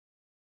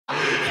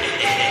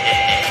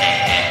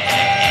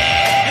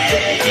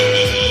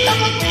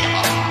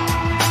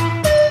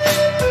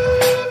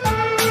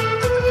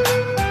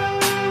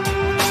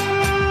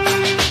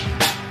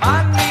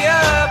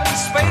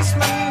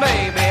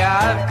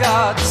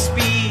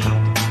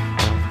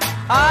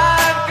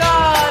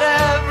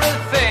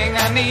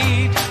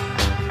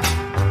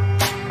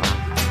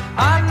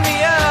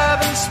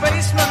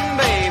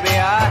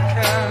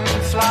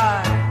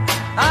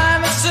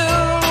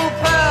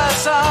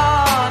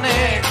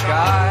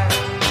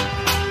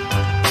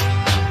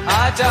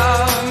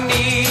don't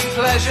need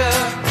pleasure,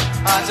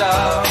 I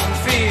don't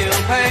feel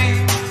pain.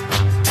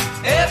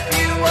 If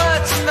you were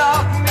to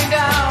knock me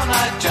down,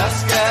 I'd just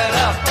get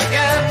up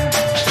again.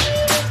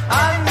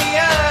 I'm the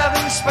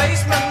urban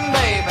spaceman,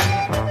 baby,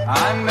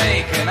 I'm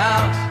making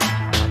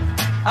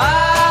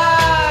out.